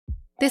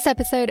This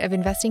episode of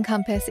Investing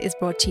Compass is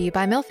brought to you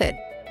by Milford.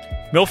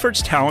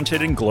 Milford's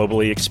talented and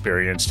globally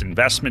experienced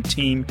investment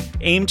team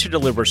aim to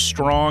deliver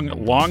strong,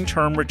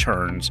 long-term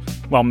returns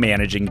while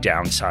managing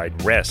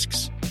downside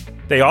risks.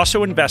 They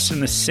also invest in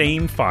the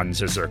same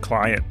funds as their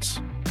clients.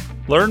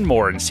 Learn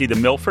more and see the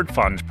Milford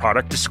Fund's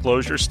product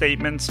disclosure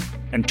statements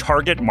and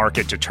target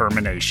market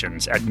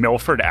determinations at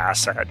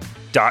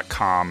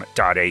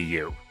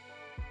milfordasset.com.au.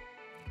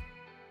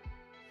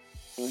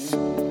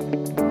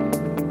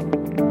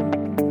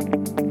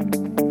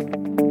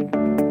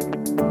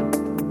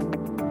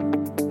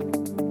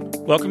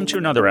 Welcome to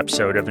another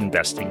episode of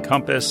Investing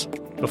Compass.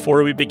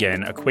 Before we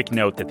begin, a quick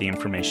note that the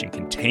information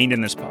contained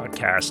in this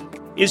podcast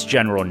is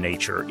general in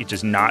nature. It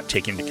does not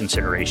take into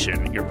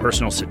consideration your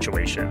personal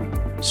situation,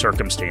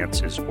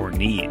 circumstances, or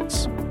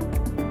needs.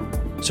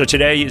 So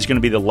today is going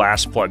to be the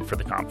last plug for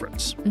the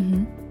conference.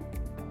 Mm-hmm.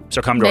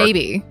 So come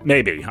to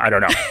maybe, I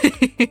don't know.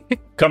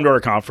 Come to our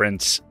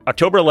conference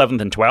October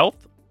 11th and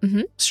 12th,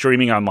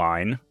 streaming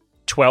online.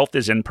 12th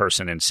is in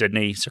person in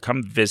Sydney. So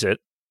come visit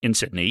in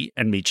Sydney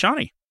and meet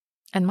Shani.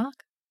 And Mark.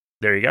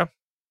 There you go.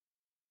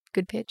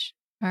 Good pitch.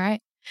 All right.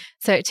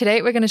 So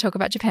today we're going to talk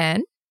about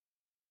Japan.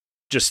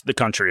 Just the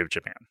country of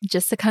Japan.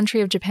 Just the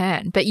country of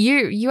Japan. But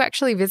you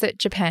actually visit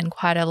Japan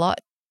quite a lot,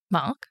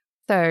 Mark.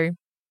 So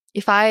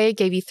if I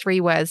gave you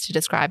 3 words to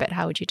describe it,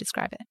 how would you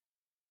describe it?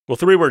 Well,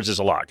 3 words is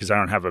a lot because I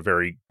don't have a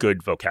very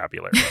good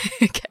vocabulary.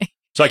 Okay.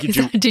 So I could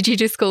Did you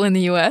do school in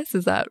the US?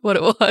 Is that what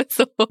it was?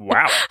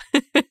 Wow.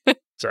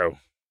 So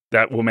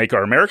that will make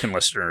our American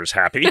listeners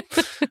happy.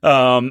 So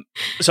I'm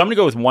going to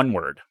go with 1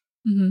 word.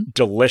 Mm-hmm.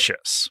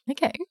 Delicious.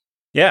 Okay.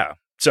 Yeah.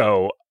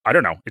 So I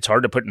don't know. It's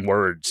hard to put in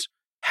words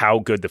how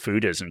good the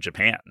food is in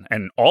Japan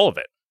and all of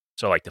it.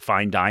 So like the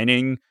fine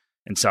dining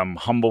and some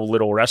humble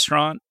little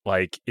restaurant,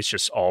 like it's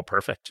just all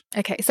perfect.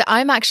 Okay. So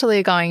I'm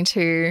actually going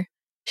to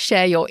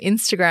share your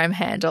Instagram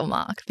handle,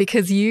 Mark,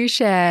 because you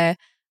share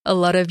a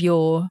lot of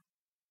your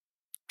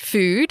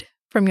food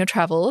from your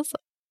travels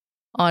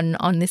on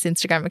this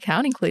Instagram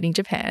account, including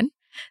Japan.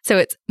 So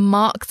it's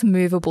Mark's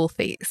Movable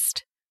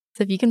Feast.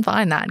 So if you can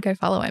find that, go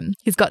follow him.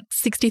 He's got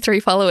 63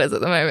 followers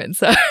at the moment.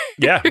 So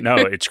yeah, no,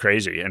 it's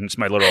crazy. And it's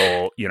my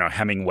little,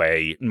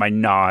 Hemingway, my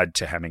nod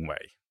to Hemingway.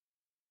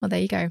 Well, there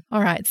you go.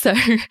 All right. So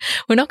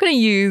we're not going to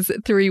use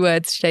 3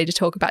 words today to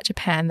talk about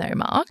Japan though,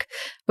 Mark.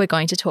 We're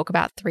going to talk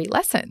about 3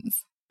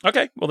 lessons.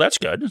 Okay. Well, that's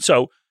good.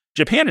 So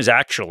Japan has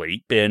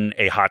actually been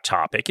a hot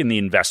topic in the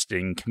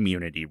investing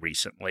community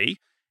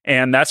recently.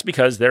 And that's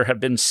because there have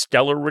been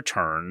stellar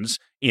returns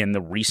in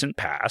the recent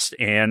past,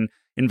 and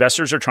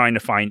investors are trying to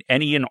find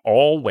any and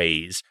all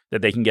ways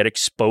that they can get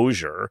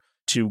exposure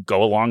to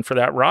go along for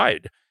that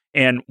ride.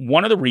 And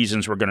one of the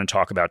reasons we're going to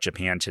talk about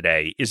Japan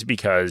today is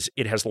because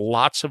it has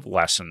lots of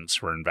lessons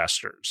for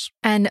investors.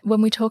 And when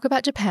we talk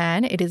about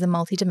Japan, it is a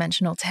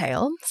multidimensional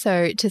tale.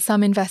 So to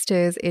some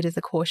investors, it is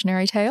a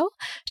cautionary tale.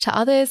 To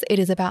others, it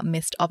is about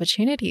missed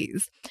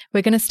opportunities.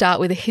 We're going to start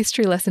with a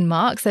history lesson,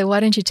 Mark. So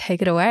why don't you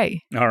take it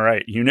away? All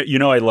right. You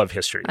know I love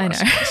history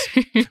lessons.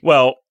 I know.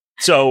 Well,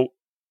 so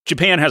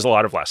Japan has a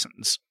lot of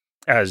lessons,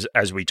 as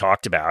we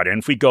talked about.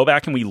 And if we go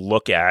back and we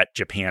look at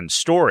Japan's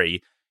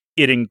story,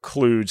 it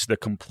includes the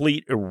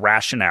complete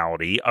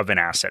irrationality of an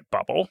asset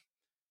bubble.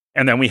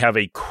 And then we have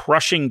a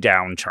crushing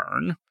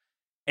downturn.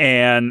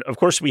 And of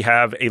course, we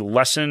have a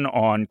lesson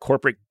on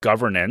corporate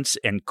governance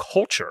and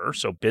culture,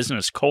 so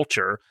business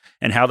culture,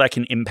 and how that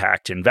can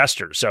impact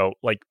investors. So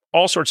like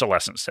all sorts of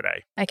lessons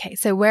today. Okay,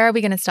 so where are we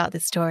going to start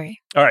this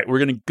story? All right, we're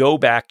going to go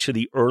back to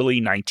the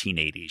early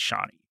 1980s,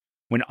 Shani,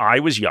 when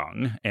I was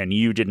young and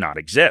you did not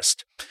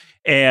exist.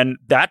 And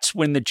that's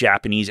when the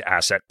Japanese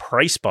asset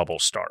price bubble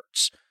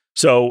starts.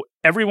 So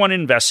everyone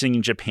investing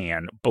in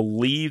Japan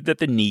believed that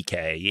the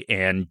Nikkei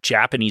and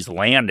Japanese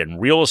land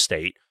and real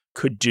estate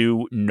could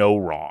do no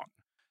wrong.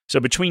 So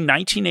between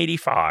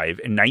 1985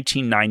 and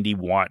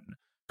 1991,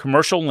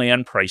 commercial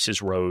land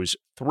prices rose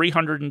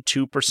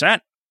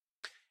 302%.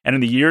 And in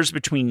the years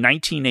between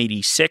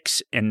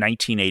 1986 and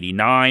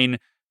 1989,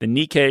 the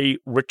Nikkei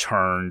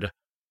returned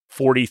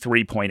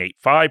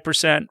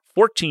 43.85%,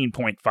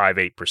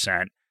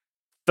 14.58%,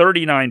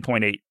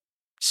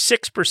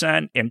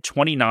 39.86%, and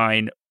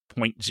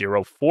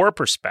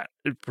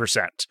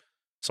 29.04%.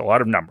 It's a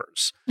lot of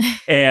numbers.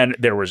 And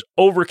there was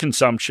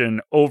overconsumption,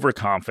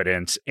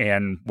 overconfidence,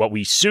 and what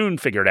we soon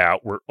figured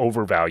out were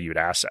overvalued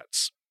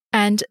assets.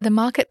 And the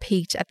market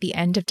peaked at the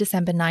end of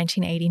December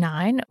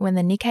 1989 when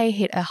the Nikkei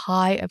hit a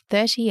high of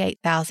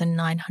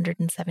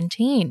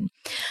 38,917.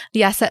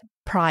 The asset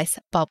price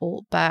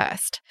bubble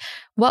burst.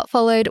 What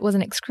followed was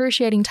an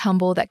excruciating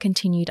tumble that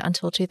continued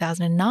until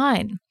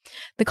 2009.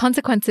 The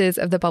consequences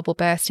of the bubble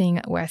bursting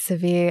were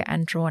severe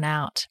and drawn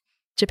out.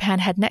 Japan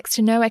had next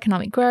to no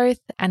economic growth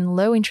and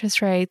low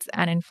interest rates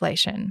and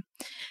inflation.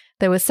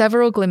 There were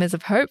several glimmers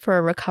of hope for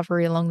a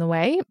recovery along the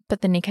way,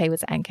 but the Nikkei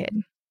was anchored.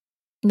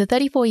 In the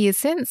 34 years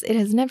since, it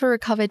has never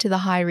recovered to the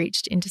high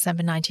reached in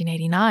December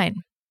 1989.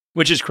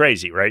 Which is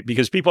crazy, right?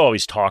 Because people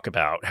always talk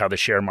about how the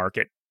share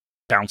market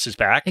bounces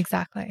back.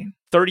 Exactly.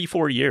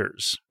 34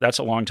 years. That's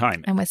a long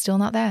time. And we're still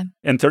not there.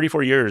 And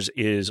 34 years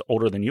is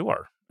older than you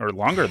are, or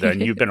longer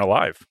than you've been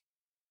alive.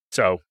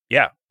 So,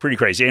 yeah, pretty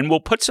crazy. And we'll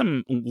put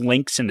some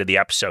links into the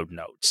episode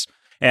notes.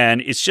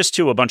 And it's just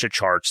to a bunch of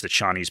charts that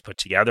Shani's put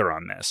together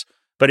on this.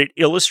 But it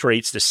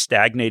illustrates the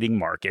stagnating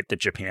market that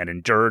Japan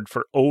endured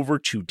for over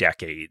 2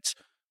 decades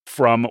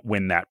from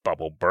when that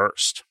bubble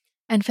burst.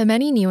 And for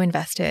many new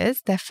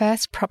investors, their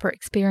first proper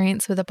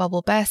experience with a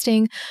bubble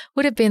bursting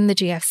would have been the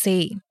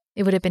GFC.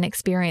 It would have been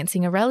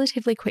experiencing a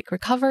relatively quick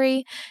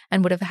recovery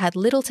and would have had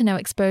little to no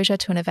exposure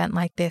to an event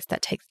like this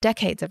that takes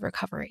decades of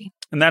recovery.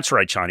 And that's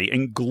right, Shani.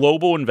 And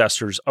global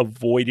investors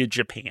avoided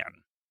Japan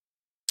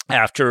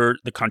after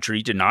the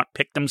country did not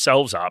pick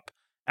themselves up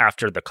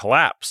after the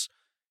collapse.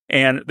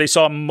 And they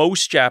saw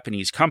most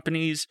Japanese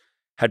companies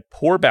had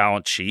poor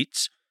balance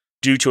sheets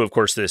due to, of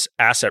course, this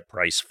asset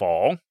price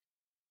fall.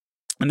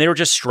 And they were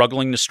just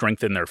struggling to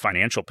strengthen their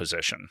financial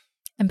position.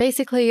 And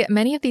basically,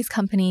 many of these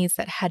companies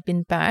that had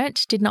been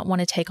burnt did not want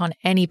to take on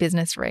any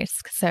business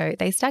risk, so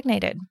they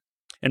stagnated.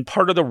 And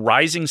part of the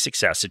rising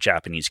success of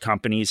Japanese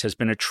companies has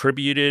been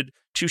attributed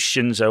to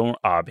Shinzo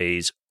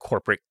Abe's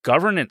corporate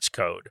governance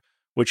code,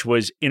 which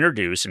was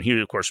introduced, and he,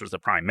 of course, was the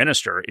prime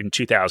minister, in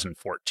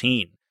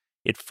 2014.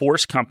 It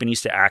forced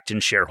companies to act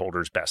in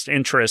shareholders' best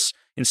interests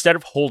instead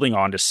of holding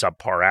on to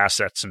subpar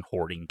assets and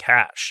hoarding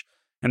cash.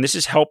 And this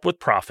has helped with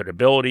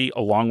profitability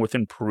along with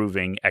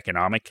improving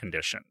economic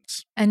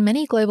conditions. And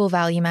many global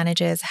value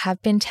managers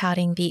have been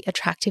touting the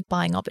attractive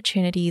buying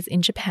opportunities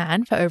in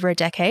Japan for over a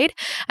decade,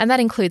 and that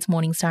includes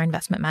Morningstar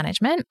Investment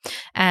Management.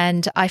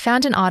 And I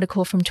found an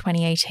article from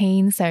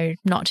 2018, so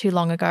not too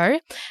long ago,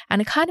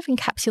 and it kind of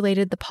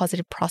encapsulated the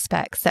positive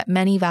prospects that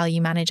many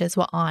value managers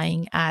were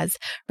eyeing as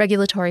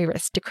regulatory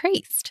risk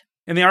decreased.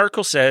 And the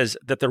article says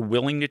that they're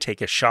willing to take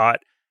a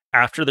shot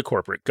after the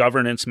corporate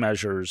governance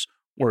measures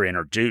were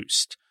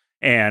introduced.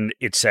 And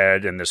it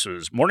said, and this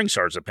was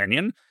Morningstar's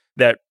opinion,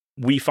 that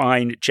we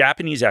find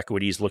Japanese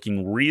equities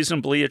looking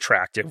reasonably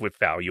attractive with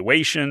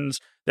valuations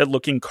that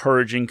look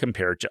encouraging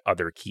compared to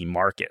other key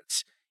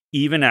markets,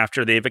 even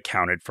after they've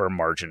accounted for a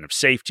margin of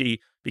safety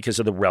because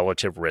of the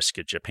relative risk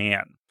of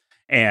Japan.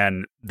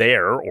 And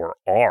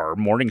our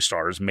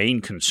Morningstar's main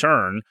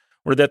concern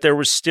were that there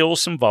was still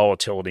some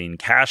volatility in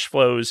cash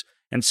flows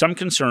and some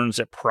concerns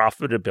that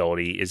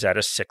profitability is at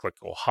a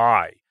cyclical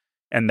high.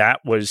 And that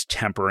was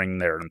tempering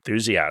their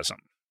enthusiasm.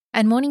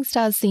 And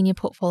Morningstar's senior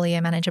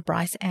portfolio manager,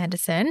 Bryce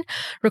Anderson,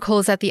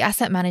 recalls that the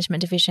asset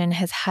management division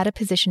has had a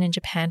position in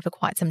Japan for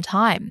quite some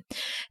time.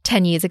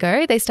 10 years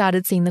ago, they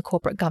started seeing the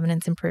corporate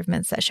governance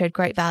improvements that showed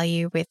great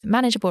value with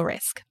manageable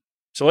risk.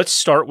 So let's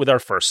start with our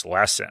first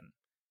lesson.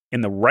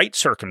 In the right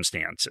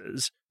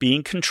circumstances,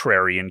 being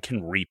contrarian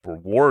can reap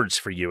rewards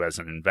for you as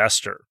an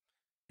investor.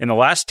 In the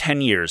last 10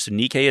 years, the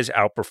Nikkei has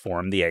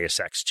outperformed the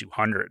ASX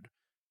 200.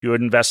 You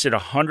had invested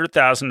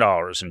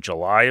 $100,000 in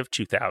July of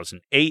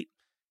 2008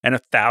 and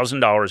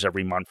 $1,000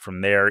 every month from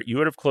there. You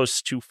would have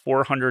close to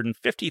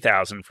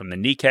 $450,000 from the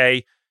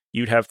Nikkei.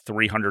 You'd have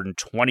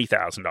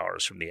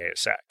 $320,000 from the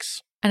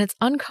ASX. And it's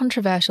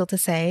uncontroversial to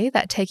say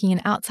that taking an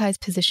outsized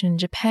position in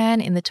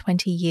Japan in the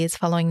 20 years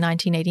following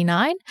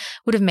 1989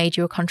 would have made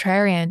you a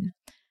contrarian.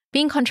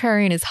 Being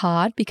contrarian is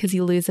hard because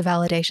you lose the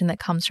validation that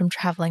comes from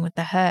traveling with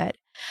the herd.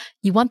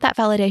 You want that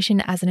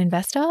validation as an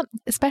investor,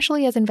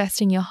 especially as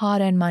investing your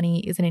hard-earned money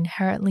is an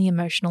inherently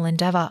emotional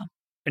endeavor.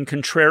 And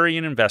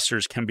contrarian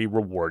investors can be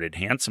rewarded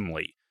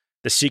handsomely.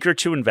 The secret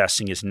to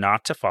investing is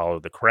not to follow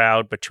the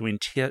crowd, but to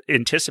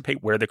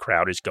anticipate where the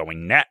crowd is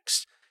going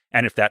next.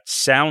 And if that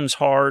sounds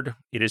hard,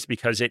 it is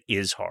because it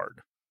is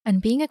hard. And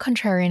being a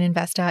contrarian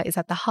investor is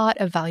at the heart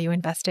of value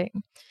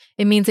investing.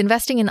 It means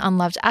investing in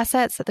unloved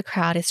assets that the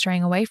crowd is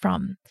straying away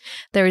from.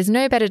 There is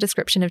no better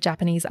description of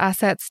Japanese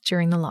assets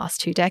during the last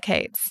 2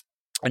 decades.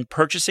 And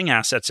purchasing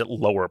assets at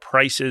lower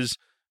prices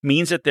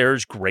means that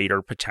there's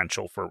greater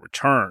potential for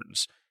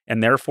returns,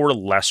 and therefore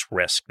less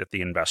risk that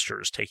the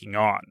investor is taking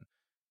on.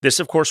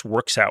 This, of course,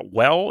 works out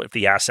well if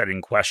the asset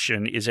in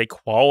question is a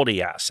quality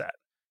asset.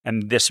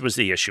 And this was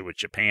the issue with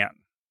Japan.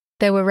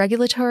 There were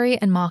regulatory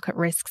and market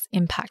risks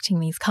impacting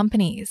these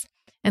companies.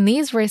 And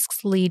these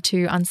risks lead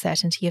to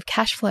uncertainty of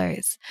cash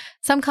flows.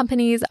 Some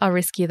companies are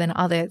riskier than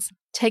others.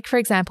 Take, for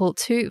example,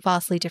 2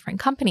 vastly different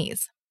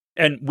companies.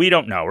 And we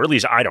don't know, or at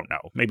least I don't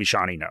know, maybe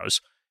Shani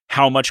knows,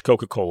 how much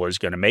Coca-Cola is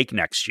going to make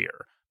next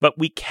year. But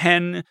we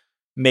can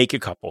make a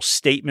couple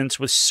statements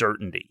with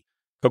certainty.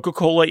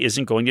 Coca-Cola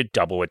isn't going to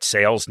double its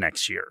sales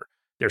next year.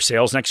 Their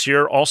sales next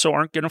year also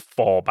aren't going to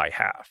fall by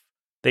half.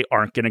 They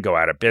aren't going to go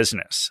out of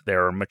business.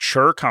 They're a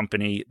mature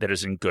company that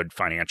is in good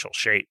financial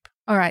shape.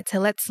 All right, so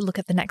let's look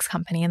at the next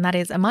company, and that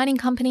is a mining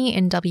company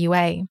in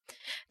WA.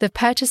 They've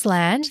purchased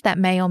land that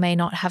may or may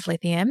not have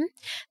lithium.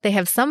 They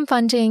have some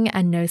funding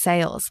and no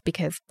sales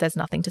because there's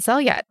nothing to sell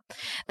yet.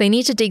 They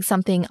need to dig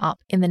something up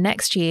in the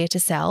next year to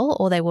sell,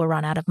 or they will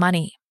run out of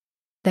money.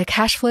 Their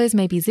cash flows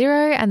may be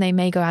zero and they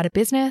may go out of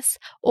business,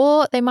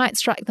 or they might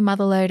strike the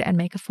motherlode and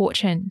make a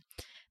fortune.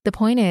 The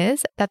point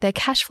is that their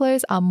cash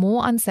flows are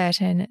more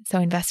uncertain, so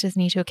investors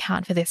need to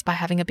account for this by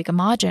having a bigger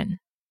margin.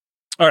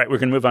 All right, we're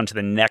going to move on to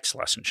the next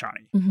lesson,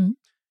 Shani. Mm-hmm.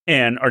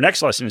 And our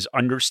next lesson is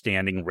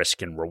understanding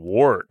risk and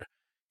reward.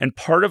 And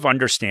part of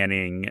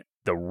understanding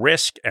the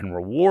risk and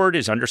reward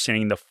is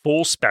understanding the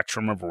full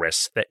spectrum of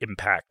risks that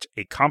impact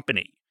a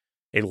company.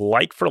 A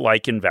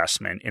like-for-like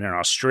investment in an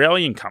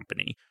Australian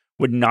company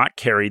would not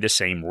carry the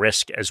same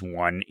risk as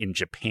one in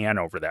Japan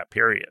over that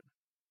period.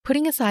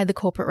 Putting aside the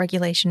corporate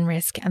regulation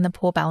risk and the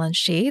poor balance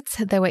sheets,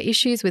 there were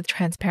issues with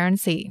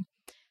transparency.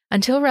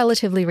 Until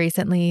relatively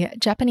recently,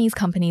 Japanese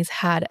companies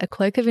had a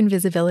cloak of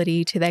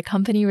invisibility to their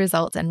company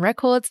results and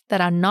records that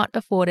are not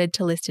afforded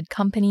to listed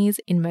companies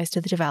in most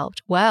of the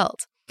developed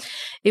world.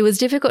 It was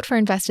difficult for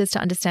investors to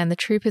understand the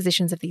true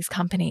positions of these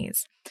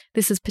companies.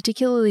 This was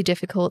particularly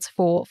difficult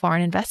for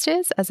foreign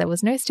investors as there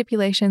was no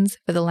stipulations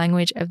for the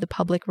language of the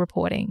public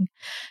reporting,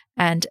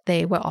 and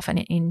they were often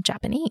in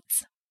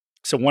Japanese.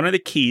 So one of the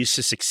keys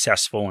to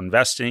successful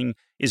investing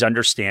is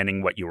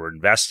understanding what you are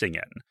investing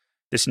in.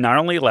 This not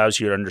only allows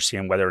you to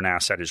understand whether an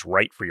asset is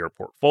right for your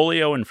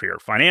portfolio and for your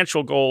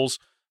financial goals,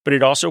 but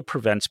it also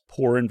prevents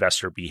poor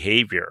investor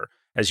behavior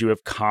as you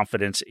have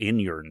confidence in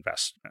your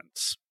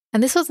investments.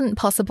 And this wasn't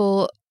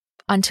possible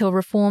until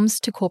reforms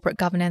to corporate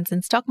governance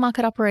and stock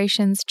market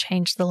operations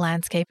changed the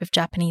landscape of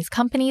Japanese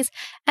companies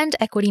and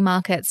equity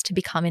markets to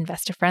become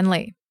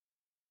investor-friendly.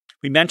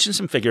 We mentioned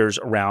some figures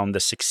around the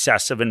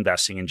success of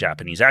investing in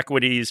Japanese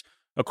equities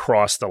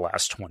across the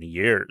last 20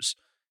 years.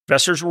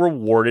 Investors were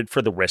rewarded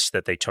for the risks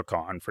that they took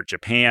on for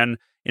Japan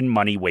in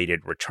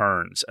money-weighted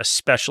returns,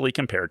 especially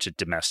compared to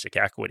domestic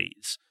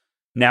equities.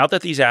 Now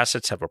that these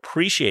assets have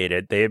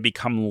appreciated, they have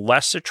become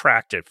less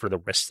attractive for the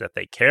risks that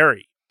they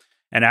carry.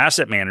 And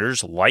asset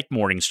managers like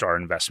Morningstar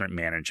Investment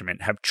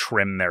Management have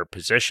trimmed their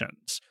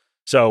positions.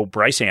 So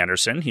Bryce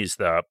Anderson, he's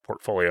the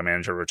portfolio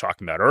manager we were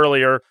talking about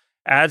earlier,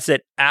 adds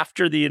that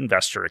after the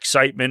investor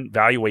excitement,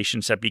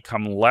 valuations have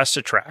become less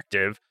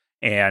attractive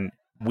and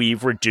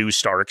we've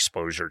reduced our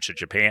exposure to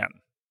Japan.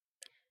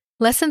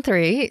 Lesson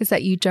 3 is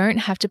that you don't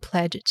have to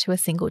pledge to a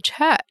single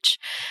church.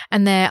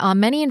 And there are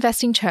many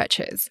investing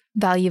churches: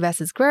 value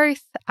versus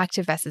growth,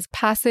 active versus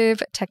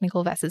passive,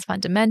 technical versus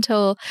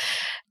fundamental,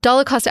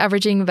 dollar cost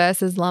averaging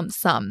versus lump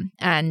sum.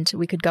 And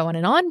we could go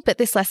on, but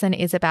this lesson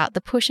is about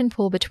the push and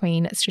pull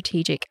between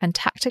strategic and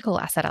tactical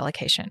asset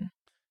allocation.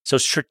 So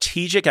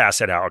strategic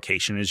asset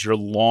allocation is your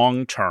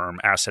long-term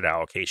asset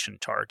allocation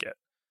target.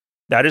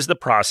 That is the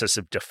process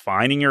of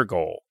defining your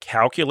goal,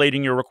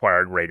 calculating your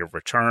required rate of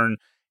return,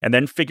 and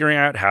then figuring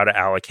out how to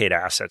allocate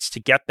assets to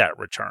get that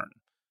return.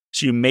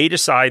 So you may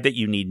decide that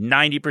you need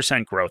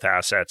 90% growth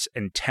assets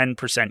and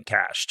 10%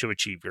 cash to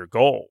achieve your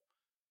goal.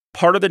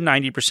 Part of the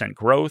 90%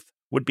 growth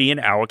would be an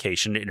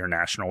allocation to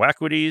international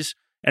equities,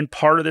 and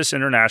part of this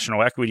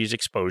international equities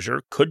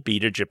exposure could be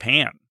to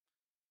Japan.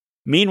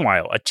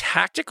 Meanwhile, a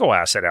tactical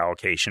asset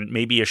allocation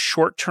may be a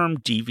short-term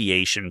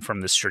deviation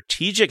from the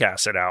strategic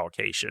asset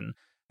allocation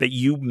that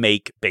you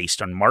make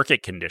based on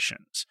market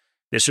conditions.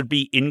 This would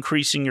be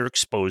increasing your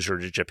exposure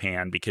to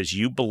Japan because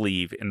you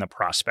believe in the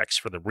prospects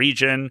for the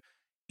region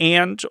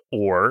and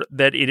or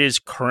that it is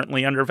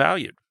currently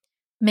undervalued.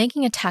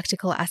 Making a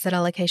tactical asset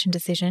allocation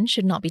decision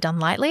should not be done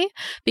lightly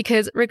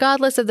because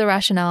regardless of the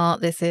rationale,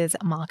 this is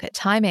market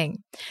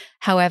timing.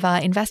 However,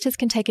 investors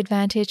can take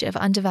advantage of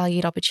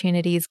undervalued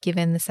opportunities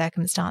given the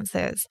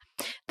circumstances.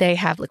 They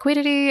have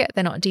liquidity,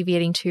 they're not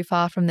deviating too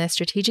far from their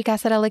strategic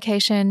asset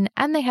allocation,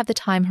 and they have the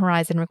time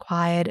horizon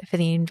required for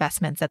the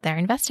investments that they're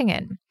investing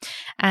in.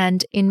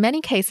 And in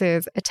many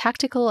cases, a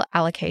tactical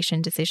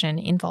allocation decision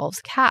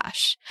involves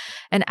cash.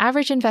 An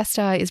average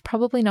investor is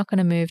probably not going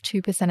to move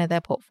 2% of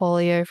their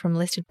portfolio from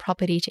listed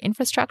property to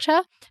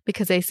infrastructure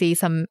because they see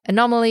some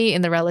anomaly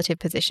in the relative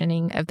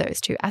positioning of those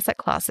two asset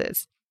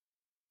classes.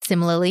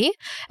 Similarly,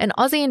 an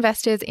Aussie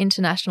investor's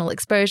international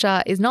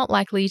exposure is not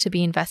likely to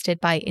be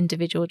invested by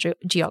individual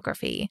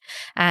geography,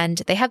 and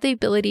they have the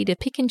ability to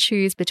pick and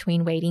choose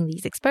between weighting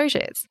these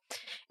exposures.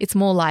 It's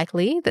more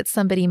likely that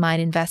somebody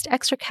might invest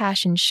extra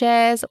cash in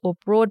shares or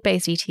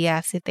broad-based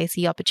ETFs if they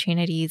see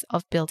opportunities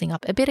of building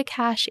up a bit of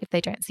cash if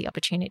they don't see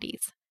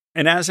opportunities.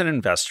 And as an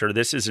investor,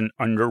 this is an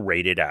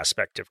underrated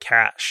aspect of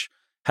cash.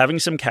 Having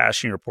some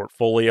cash in your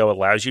portfolio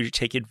allows you to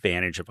take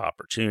advantage of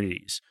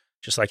opportunities.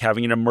 Just like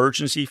having an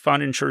emergency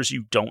fund ensures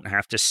you don't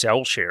have to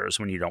sell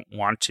shares when you don't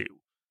want to.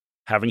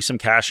 Having some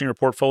cash in your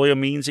portfolio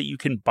means that you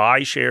can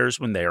buy shares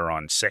when they are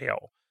on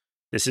sale.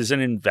 This is an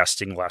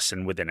investing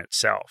lesson within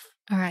itself.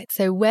 All right,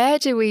 so where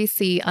do we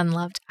see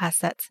unloved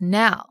assets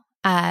now?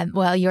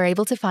 Well, you're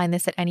able to find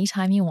this at any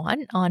time you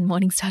want on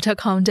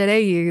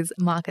morningstar.com.au's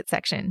market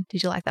section.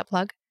 Did you like that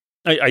plug?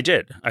 I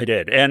did.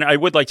 And I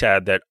would like to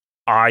add that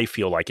I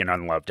feel like an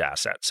unloved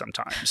asset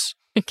sometimes.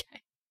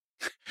 Okay.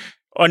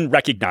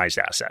 Unrecognized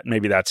asset.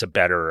 Maybe that's a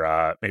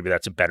better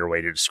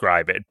way to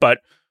describe it. But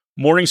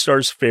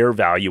Morningstar's fair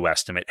value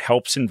estimate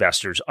helps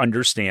investors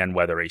understand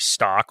whether a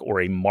stock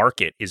or a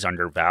market is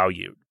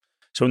undervalued.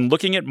 So in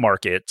looking at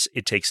markets,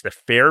 it takes the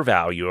fair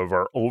value of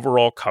our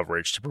overall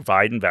coverage to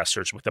provide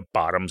investors with a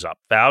bottoms-up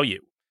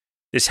value.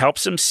 This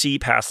helps them see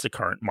past the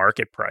current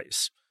market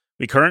price.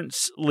 We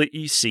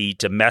currently see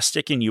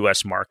domestic and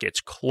U.S.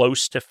 markets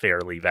close to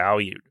fairly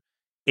valued.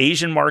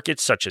 Asian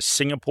markets such as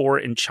Singapore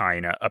and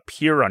China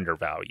appear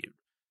undervalued.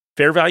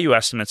 Fair value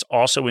estimates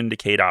also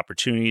indicate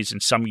opportunities in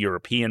some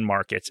European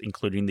markets,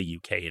 including the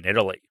UK and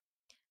Italy.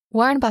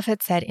 Warren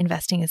Buffett said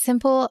investing is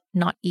simple,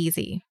 not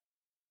easy.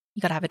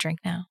 You got to have a drink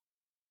now.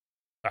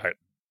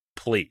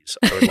 Please,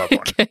 I would love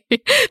one. Okay.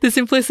 The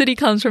simplicity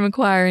comes from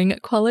acquiring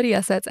quality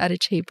assets at a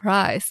cheap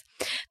price.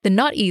 The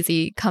not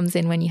easy comes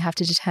in when you have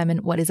to determine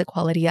what is a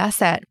quality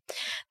asset,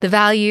 the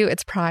value,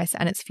 its price,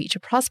 and its future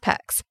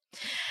prospects.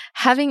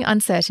 Having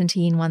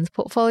uncertainty in one's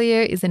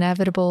portfolio is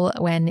inevitable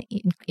when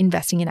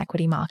investing in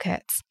equity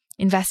markets.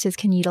 Investors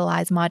can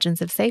utilize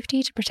margins of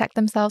safety to protect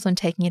themselves when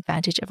taking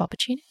advantage of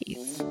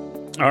opportunities.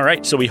 All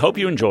right, so we hope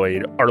you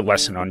enjoyed our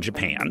lesson on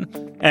Japan.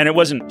 And it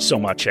wasn't so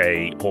much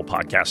a whole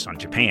podcast on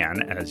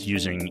Japan as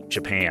using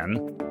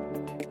Japan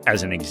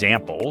as an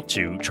example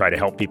to try to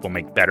help people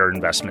make better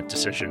investment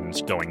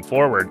decisions going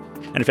forward.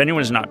 And if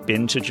anyone has not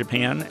been to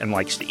Japan and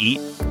likes to eat,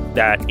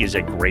 that is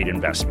a great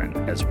investment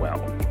as well.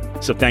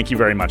 So thank you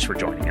very much for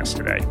joining us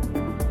today.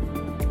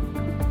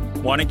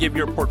 Want to give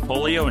your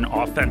portfolio an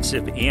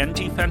offensive and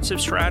defensive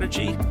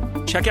strategy?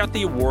 Check out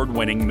the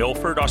award-winning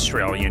Milford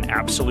Australian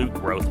Absolute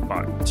Growth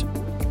Fund.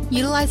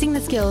 Utilizing the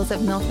skills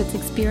of Milford's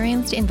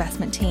experienced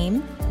investment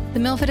team, the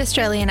Milford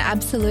Australian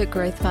Absolute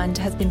Growth Fund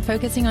has been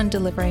focusing on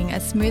delivering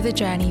a smoother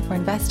journey for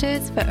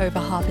investors for over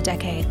half a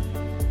decade.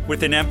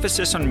 With an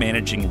emphasis on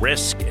managing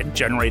risk and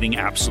generating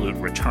absolute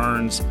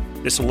returns,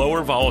 this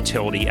lower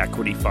volatility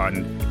equity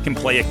fund can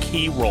play a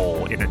key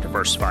role in a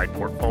diversified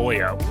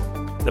portfolio.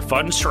 The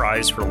fund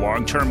strives for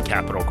long-term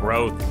capital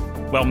growth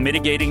while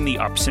mitigating the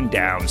ups and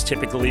downs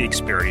typically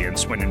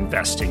experienced when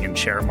investing in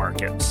share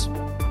markets.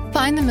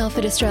 Find the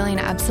Milford Australian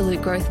Absolute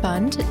Growth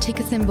Fund,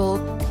 ticker symbol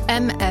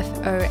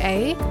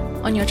MFOA,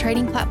 on your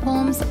trading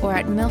platforms or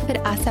at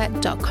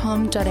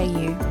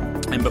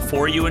milfordasset.com.au. And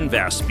before you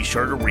invest, be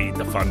sure to read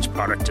the fund's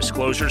product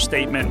disclosure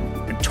statement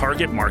and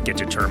target market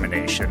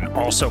determination,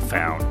 also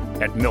found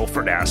at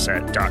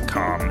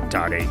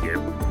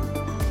milfordasset.com.au.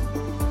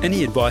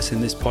 Any advice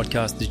in this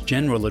podcast is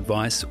general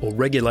advice or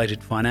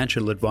regulated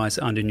financial advice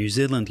under New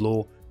Zealand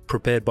law,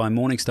 prepared by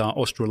Morningstar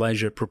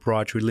Australasia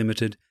Proprietary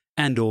Limited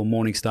and or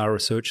Morningstar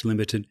Research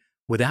Limited,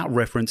 without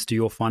reference to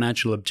your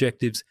financial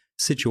objectives,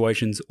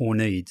 situations or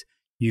needs.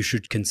 You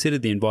should consider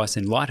the advice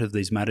in light of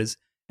these matters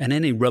and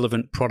any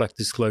relevant product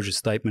disclosure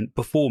statement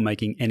before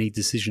making any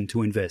decision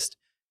to invest.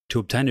 To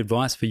obtain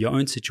advice for your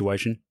own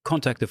situation,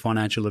 contact a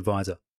financial advisor.